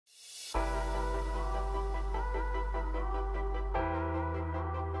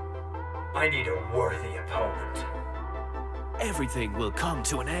I need a worthy opponent. Everything will come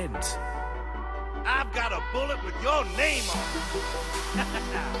to an end. I've got a bullet with your name on it.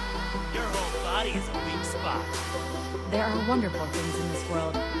 Your whole body is a weak spot. There are wonderful things in this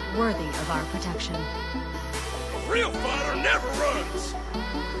world, worthy of our protection. A real fighter never runs.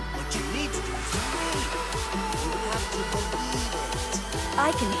 What you need to do is believe it. You have to believe it.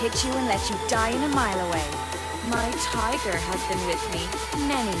 I can hit you and let you die in a mile away. My tiger has been with me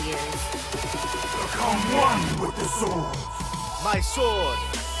many years. Become one with the sword. My sword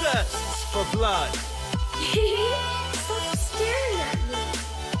thirsts for blood. Stop staring at me.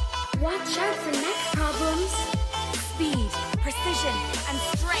 Watch out for neck problems. Speed, precision, and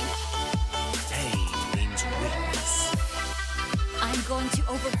strength. Pain means weakness. I'm going to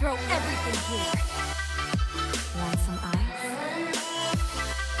overthrow everything here. Want some ice?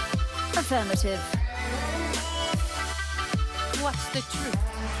 Affirmative. What's the truth?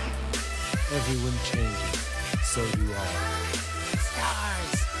 Everyone changes. So do I.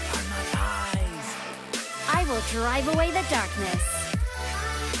 Stars are my eyes. I will drive away the darkness.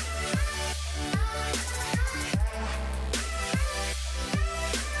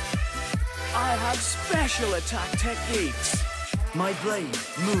 I have special attack techniques. My blade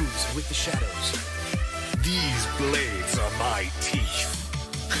moves with the shadows. These blades are my teeth.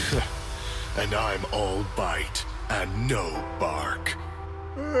 And I'm all bite and no bark.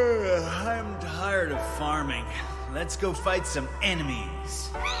 I'm tired of farming. Let's go fight some enemies.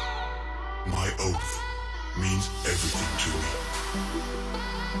 My oath means everything to me.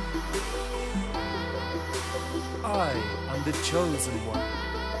 I am the chosen one.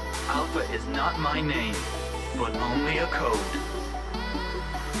 Alpha is not my name, but only a code.